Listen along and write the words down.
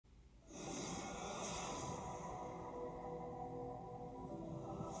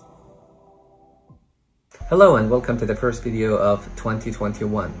Hello and welcome to the first video of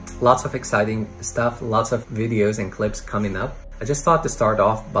 2021. Lots of exciting stuff, lots of videos and clips coming up. I just thought to start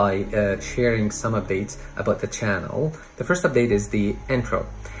off by sharing some updates about the channel. The first update is the intro.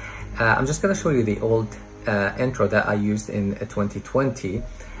 I'm just going to show you the old intro that I used in 2020.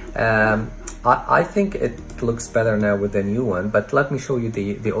 I think it looks better now with the new one, but let me show you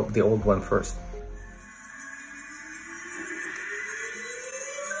the old one first.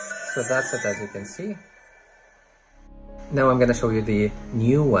 So that's it, as you can see. Now I'm going to show you the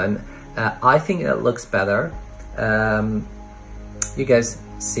new one. I think it looks better. You guys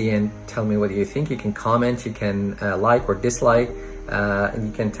see and tell me what you think. You can comment, you can like or dislike, and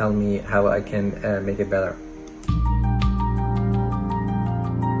you can tell me how I can make it better.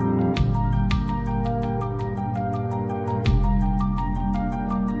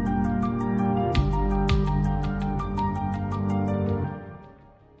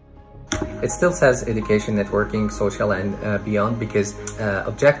 It still says education, networking, social, and beyond because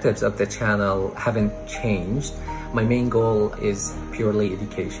objectives of the channel haven't changed. My main goal is purely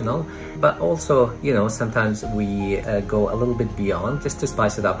educational, but also, you know, sometimes we go a little bit beyond just to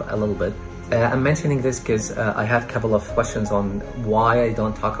spice it up a little bit. I'm mentioning this because I had a couple of questions on why I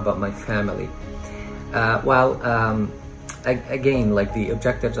don't talk about my family. Again, like the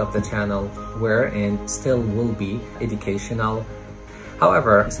objectives of the channel were and still will be educational.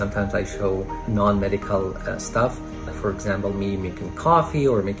 However, sometimes I show non-medical stuff. For example, me making coffee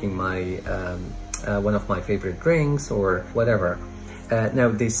or making my one of my favorite drinks or whatever. Now,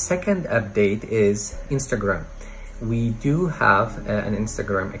 the second update is Instagram. We do have an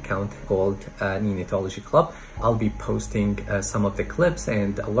Instagram account called Neonatology Club. I'll be posting some of the clips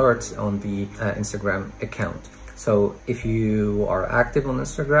and alerts on the Instagram account. So if you are active on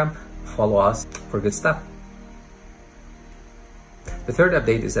Instagram, follow us for good stuff. The third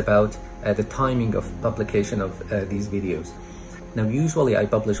update is about the timing of publication of these videos. Now, usually I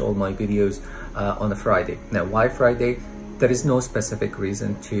publish all my videos on a Friday. Now, why Friday? There is no specific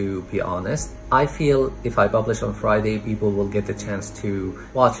reason, to be honest. I feel if I publish on Friday, people will get the chance to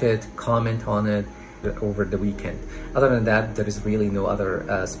watch it, comment on it over the weekend. Other than that, there is really no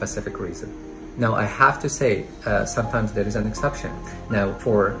other specific reason. Now, I have to say, sometimes there is an exception. Now,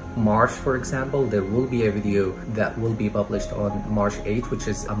 for March, for example, there will be a video that will be published on March 8th, which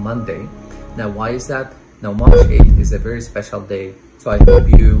is a Monday. Now, why is that? Now, March 8th is a very special day, so I hope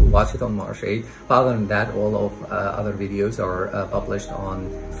you watch it on March 8th. But other than that, all of other videos are published on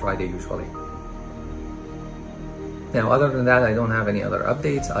Friday usually. Now, other than that, I don't have any other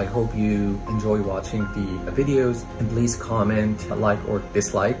updates. I hope you enjoy watching the videos, and please comment, like, or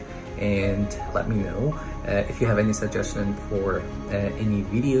dislike, and let me know if you have any suggestion for any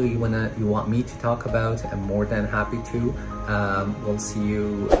video you want me to talk about. I'm more than happy to. We'll see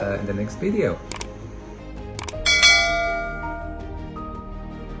you in the next video.